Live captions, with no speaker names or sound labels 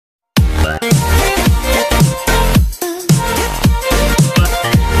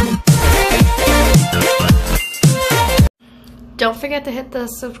Don't forget to hit the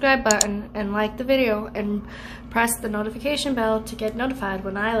subscribe button and like the video and press the notification bell to get notified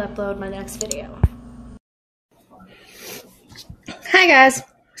when I upload my next video. Hi guys,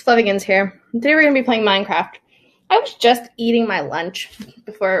 Fluffygans here. Today we're going to be playing Minecraft. I was just eating my lunch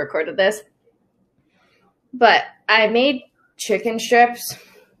before I recorded this, but I made chicken strips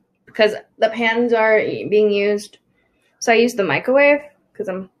because the pans are being used. So I used the microwave because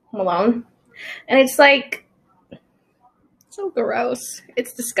I'm home alone. And it's like so gross.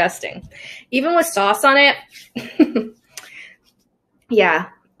 It's disgusting. Even with sauce on it. Yeah,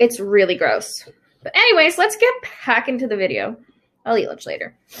 it's really gross. But anyways, let's get back into the video. I'll eat lunch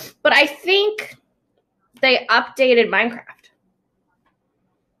later. But I think they updated Minecraft.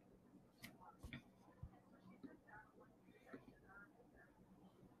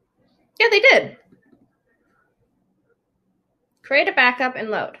 Yeah, they did. Create a backup and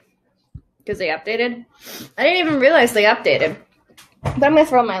load. Because they updated. I didn't even realize they updated. But I'm going to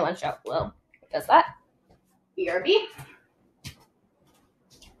throw my lunch out. Well, does that? BRB.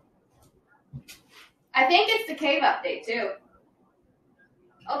 I think it's the cave update, too.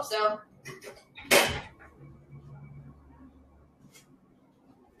 Hope so.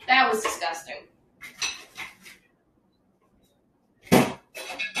 That was disgusting.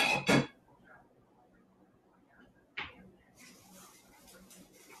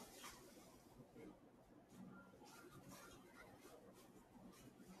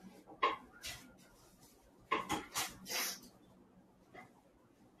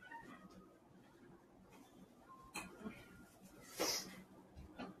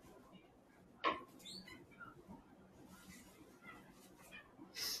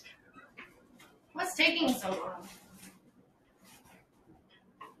 What's taking so long?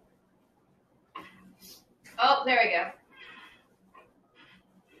 Oh, there we go.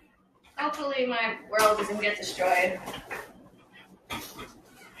 Hopefully my world doesn't get destroyed.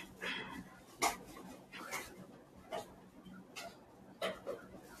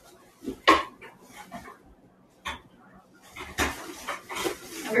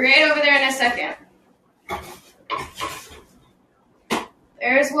 I'll be right over there in a second.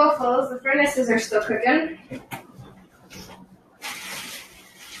 There's waffles. The furnaces are still cooking.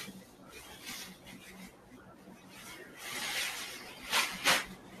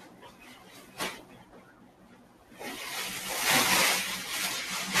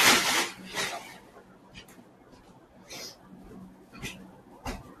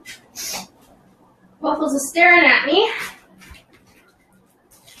 Waffles is staring at me.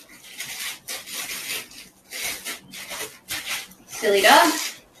 Silly dog.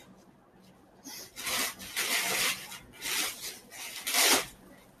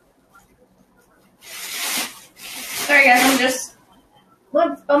 Sorry guys, I'm just...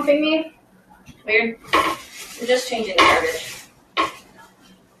 What's bumping me? Weird. I'm just changing the garbage.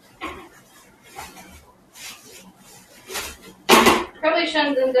 Probably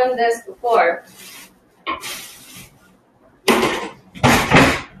shouldn't have done this before.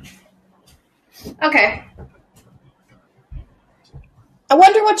 Okay. I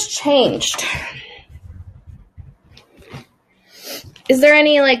wonder what's changed. Is there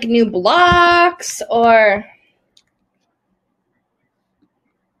any, like, new blocks, or...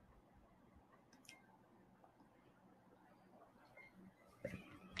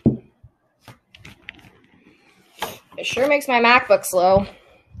 It sure makes my MacBook slow.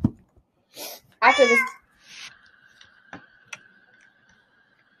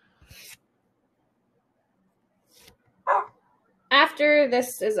 After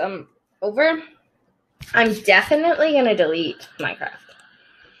this is over, I'm definitely gonna delete Minecraft.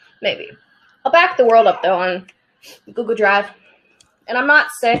 Maybe. I'll back the world up though on Google Drive. And I'm not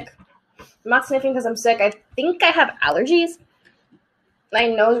sick. I'm not sniffing because I'm sick. I think I have allergies. My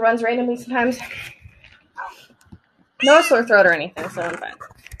nose runs randomly sometimes. No sore throat or anything, so I'm fine.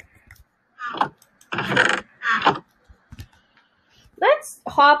 Let's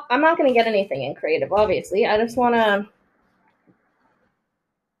hop. I'm not gonna get anything in creative, obviously. I just wanna.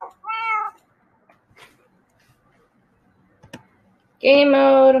 Game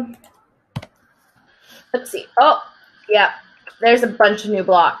mode. Let's see. Oh, yeah. There's a bunch of new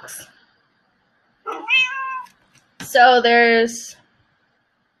blocks. So there's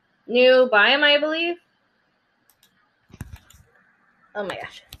new biome, I believe. Oh my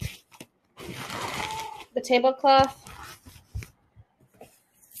gosh. The tablecloth.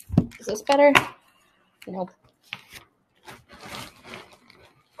 Is this better? Nope.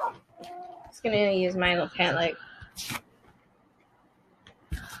 Just gonna use my little pant leg.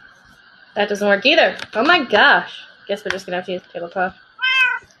 That doesn't work either. Oh my gosh. Guess we're just gonna have to use the tablecloth.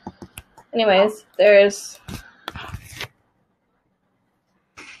 Anyways, there's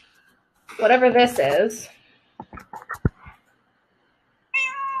whatever this is.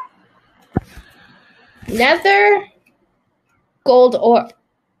 Nether gold ore.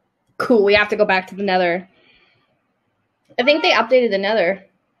 Cool, we have to go back to the nether. I think they updated the nether.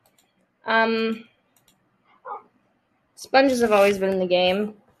 Sponges have always been in the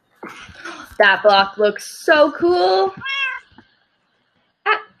game. That block looks so cool.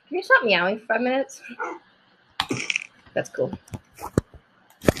 Ah, can you stop meowing for 5 minutes? That's cool.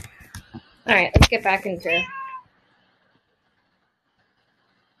 Alright, let's get back into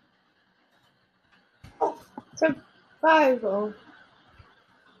survival.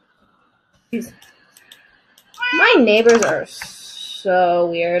 Jeez. My neighbors are so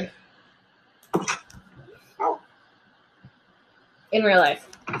weird. In real life.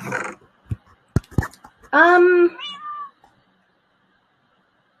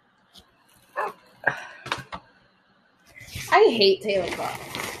 I hate tablecloth.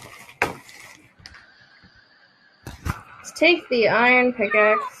 Let's take the iron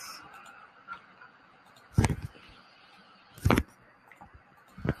pickaxe.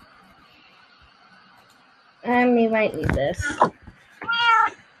 And we might need this.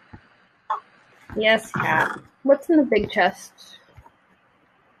 Yes, cat. What's in the big chest?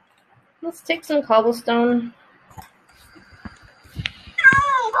 Let's take some cobblestone.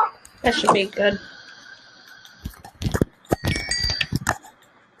 That should be good.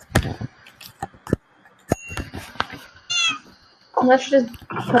 Let's just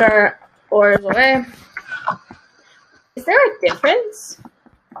put our ores away. Is there a difference?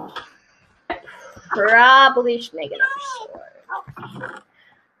 Probably should make another sword.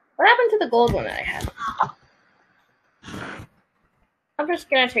 What happened to the gold one that I had? I'm just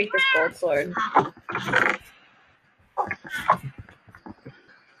gonna take this gold sword.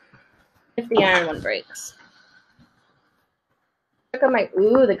 If the iron one breaks. Look at my,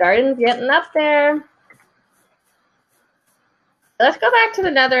 ooh, the garden's getting up there. Let's go back to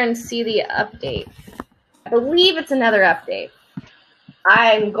the nether and see the update. I believe it's another update.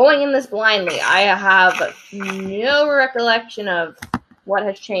 I'm going in this blindly. I have no recollection of what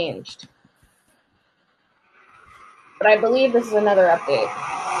has changed. But I believe this is another update.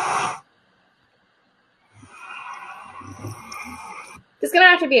 This is going to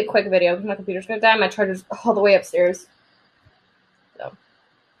have to be a quick video because my computer's going to die. My charger's all the way upstairs. So,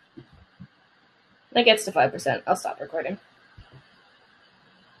 when it gets to 5%, I'll stop recording.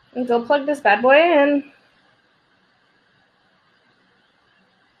 And go plug this bad boy in.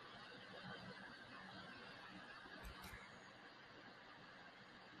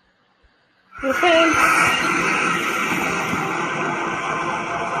 Okay.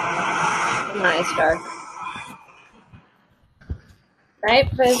 Nice, dark.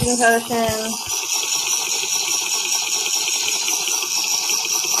 Right, poison potion.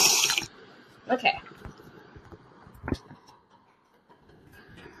 Okay.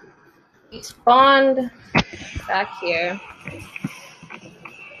 We spawned back here.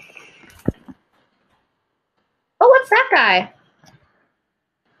 Oh, what's that guy?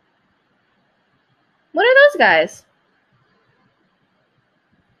 What are those guys?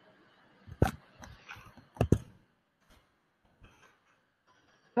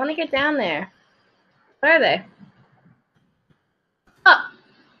 I want to get down there. Where are they? Oh.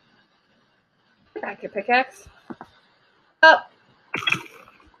 Get back your pickaxe. Oh.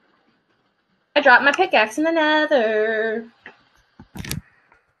 I dropped my pickaxe in the nether.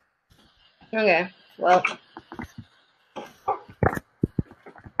 Okay, well.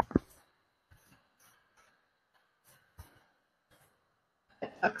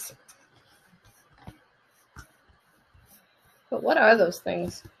 That sucks. But what are those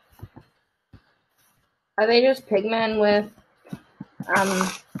things? Are they just pigmen with, are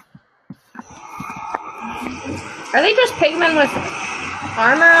they just pigmen with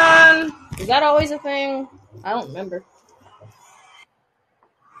armor on? Is that always a thing? I don't remember.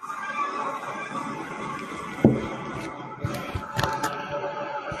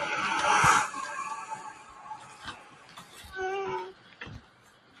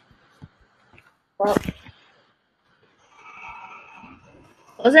 Well,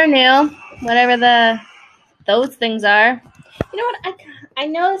 those are new. Whatever those things are. You know what? I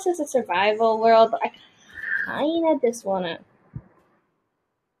know this is a survival world, but I kind of just want to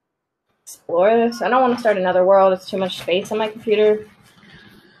explore this. I don't want to start another world. It's too much space on my computer.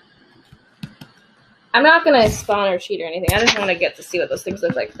 I'm not going to spawn or cheat or anything. I just want to get to see what those things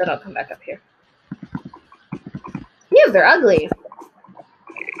look like. Then I'll come back up here. Yeah, they're ugly.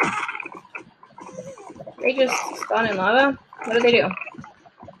 They just spawn in lava? What did they do?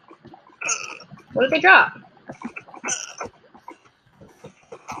 What did they drop?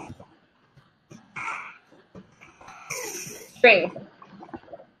 String.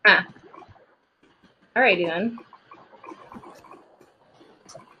 Ah. Alrighty then.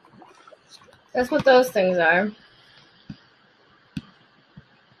 That's what those things are.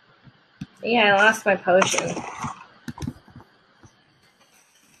 Yeah, I lost my potion.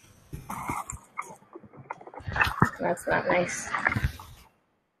 That's not nice.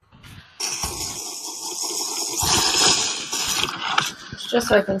 Just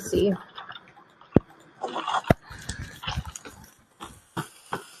so I can see.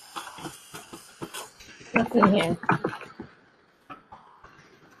 Nothing here.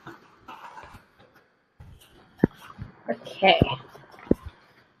 Okay.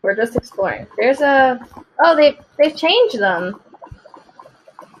 We're just exploring. There's a... Oh, they've changed them.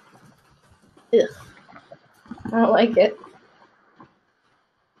 Ugh. I don't like it.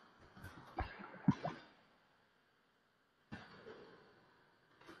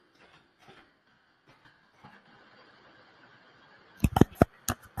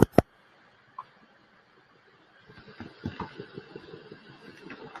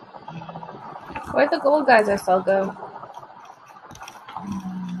 Where'd the gold guys I saw go?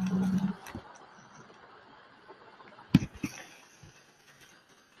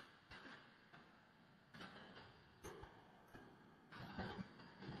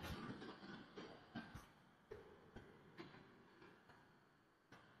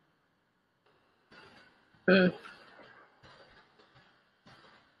 Hmm.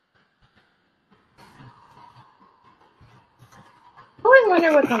 I always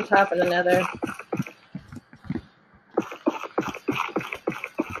wonder what's on top of the nether.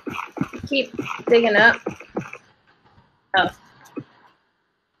 Keep digging up. Oh.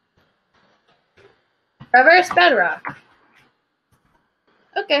 Reverse bedrock.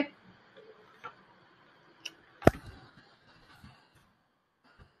 Okay.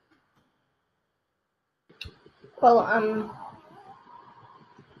 Well,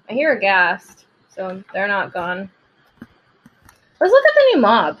 I hear a ghast, so they're not gone. Let's look at the new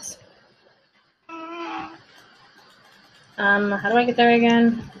mobs. How do I get there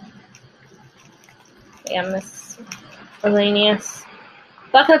again? Yeah, miscellaneous.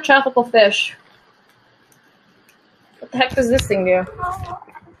 Bucket of tropical fish. What the heck does this thing do?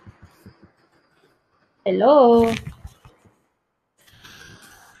 Hello?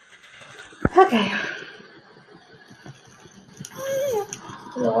 Okay.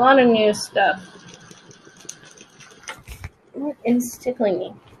 There's a lot of new stuff. It's tickling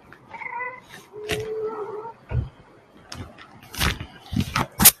me.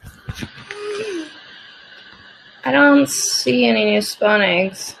 I don't see any new spawn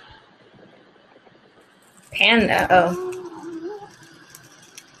eggs. Panda, oh.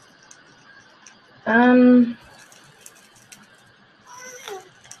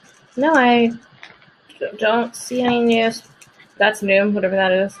 No, I don't see any new. That's new, whatever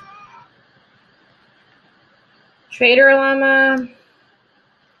that is. Trader llama.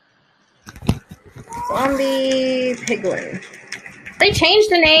 Zombie piglin. They changed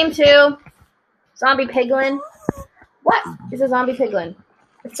the name to Zombie piglin. What is a zombie piglin?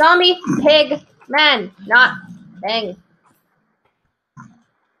 It's zombie pig man, not thing.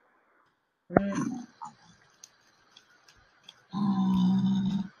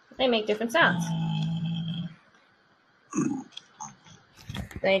 They make different sounds.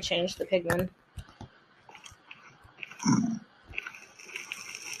 They changed the pigman.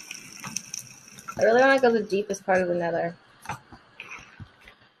 I really want to go to the deepest part of the nether.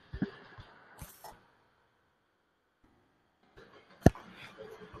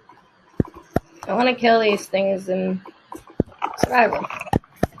 I want to kill these things in survival.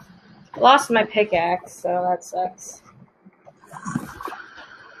 I lost my pickaxe, so that sucks.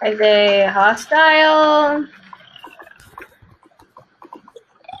 Are they hostile?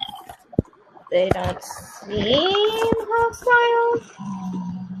 They don't seem hostile.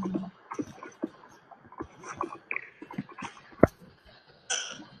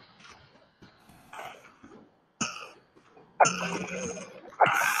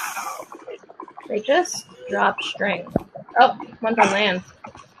 They just dropped string. Oh, one's on land.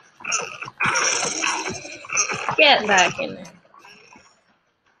 Get back in there.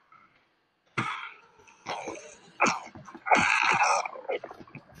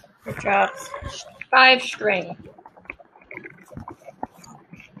 It drops 5 string.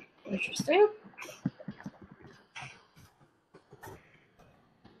 Interesting.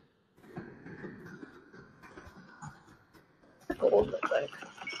 Gold look like.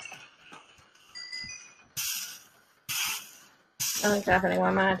 I don't think that's anymore.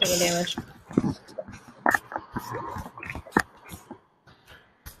 I'm not taking damage.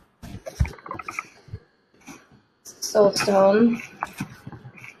 Soulstone.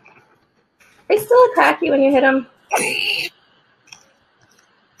 They still attack you when you hit them?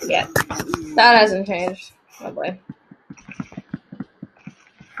 Yeah. That hasn't changed. Oh boy.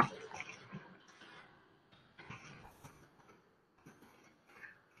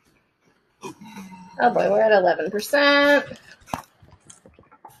 Oh boy, we're at 11%.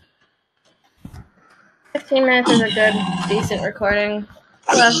 15 minutes is a good, decent recording.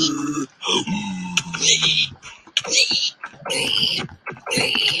 Hello.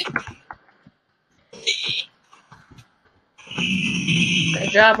 They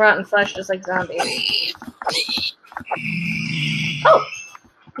drop rotten flesh just like zombies. Oh!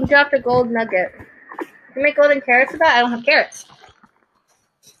 You dropped a gold nugget. You make golden carrots with that? I don't have carrots.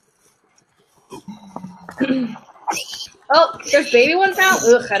 Oh, there's baby ones now?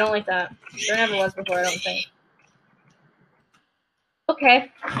 Ugh, I don't like that. There never was before, I don't think.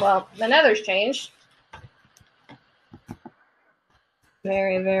 Okay, well, the nether's changed.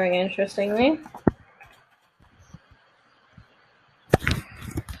 Very, very interestingly.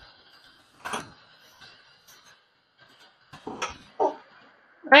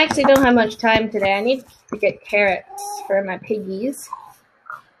 I actually don't have much time today. I need to get carrots for my piggies.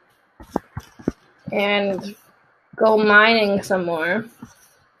 And go mining some more.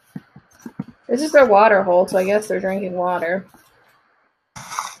 This is their water hole, so I guess they're drinking water.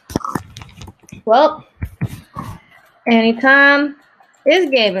 Well, anytime is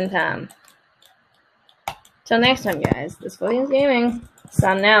gaming time. Till next time, guys. This is Gaming.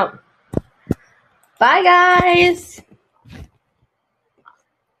 Signing out. Bye, guys!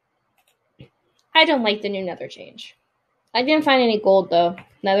 I don't like the new nether change. I didn't find any gold, though.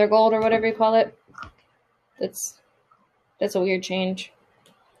 Nether gold, or whatever you call it. That's a weird change.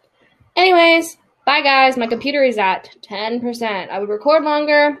 Anyways, bye, guys. My computer is at 10%. I would record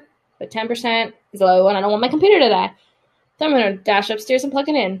longer, but 10% is low, and I don't want my computer to die. So I'm going to dash upstairs and plug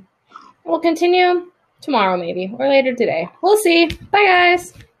it in. We'll continue tomorrow, maybe, or later today. We'll see. Bye,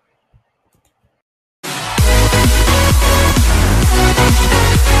 guys.